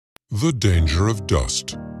The danger of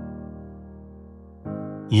dust.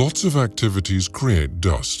 Lots of activities create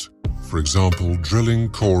dust, for example, drilling,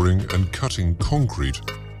 coring, and cutting concrete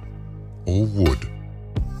or wood.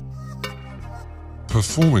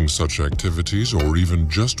 Performing such activities or even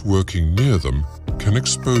just working near them can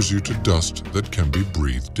expose you to dust that can be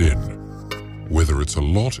breathed in. Whether it's a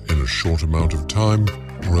lot in a short amount of time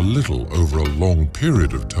or a little over a long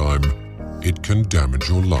period of time, it can damage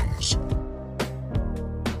your lungs.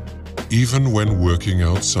 Even when working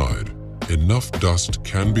outside, enough dust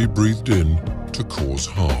can be breathed in to cause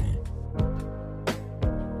harm.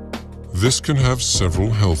 This can have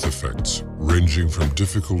several health effects, ranging from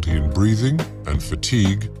difficulty in breathing and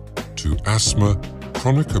fatigue to asthma,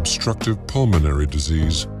 chronic obstructive pulmonary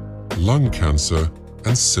disease, lung cancer,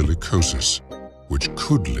 and silicosis, which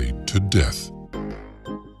could lead to death.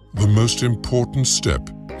 The most important step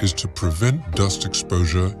is to prevent dust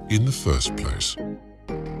exposure in the first place.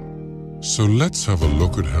 So let's have a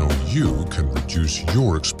look at how you can reduce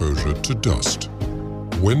your exposure to dust.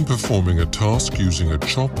 When performing a task using a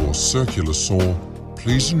chop or circular saw,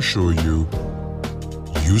 please ensure you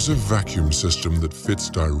use a vacuum system that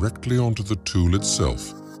fits directly onto the tool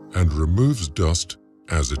itself and removes dust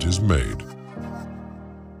as it is made.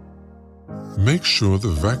 Make sure the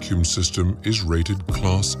vacuum system is rated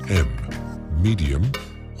Class M, medium,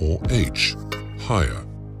 or H, higher.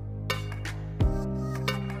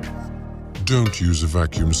 Don't use a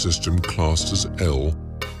vacuum system classed as L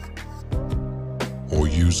or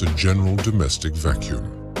use a general domestic vacuum.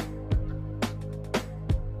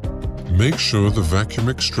 Make sure the vacuum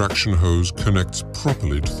extraction hose connects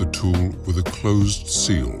properly to the tool with a closed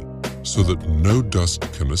seal so that no dust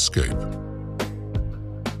can escape.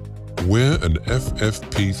 Wear an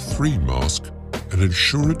FFP3 mask and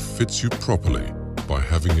ensure it fits you properly by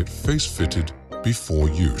having it face-fitted before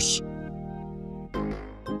use.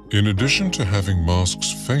 In addition to having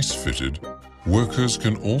masks face-fitted, workers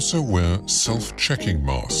can also wear self-checking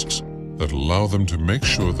masks that allow them to make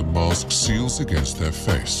sure the mask seals against their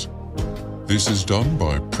face. This is done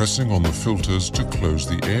by pressing on the filters to close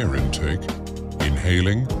the air intake,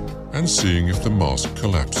 inhaling, and seeing if the mask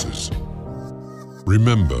collapses.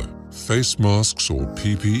 Remember, face masks or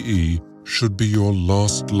PPE should be your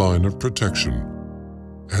last line of protection,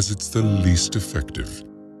 as it's the least effective.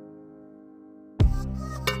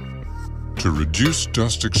 To reduce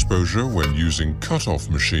dust exposure when using cut-off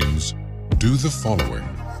machines, do the following.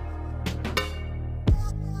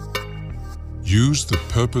 Use the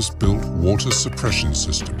purpose-built water suppression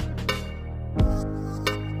system.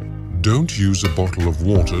 Don't use a bottle of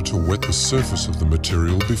water to wet the surface of the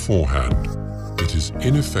material beforehand. It is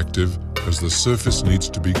ineffective as the surface needs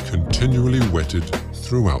to be continually wetted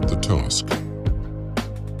throughout the task.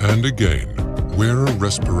 And again, wear a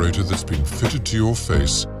respirator that's been fitted to your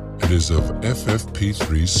face and is of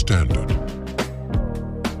FFP3 standard.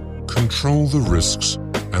 Control the risks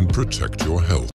and protect your health.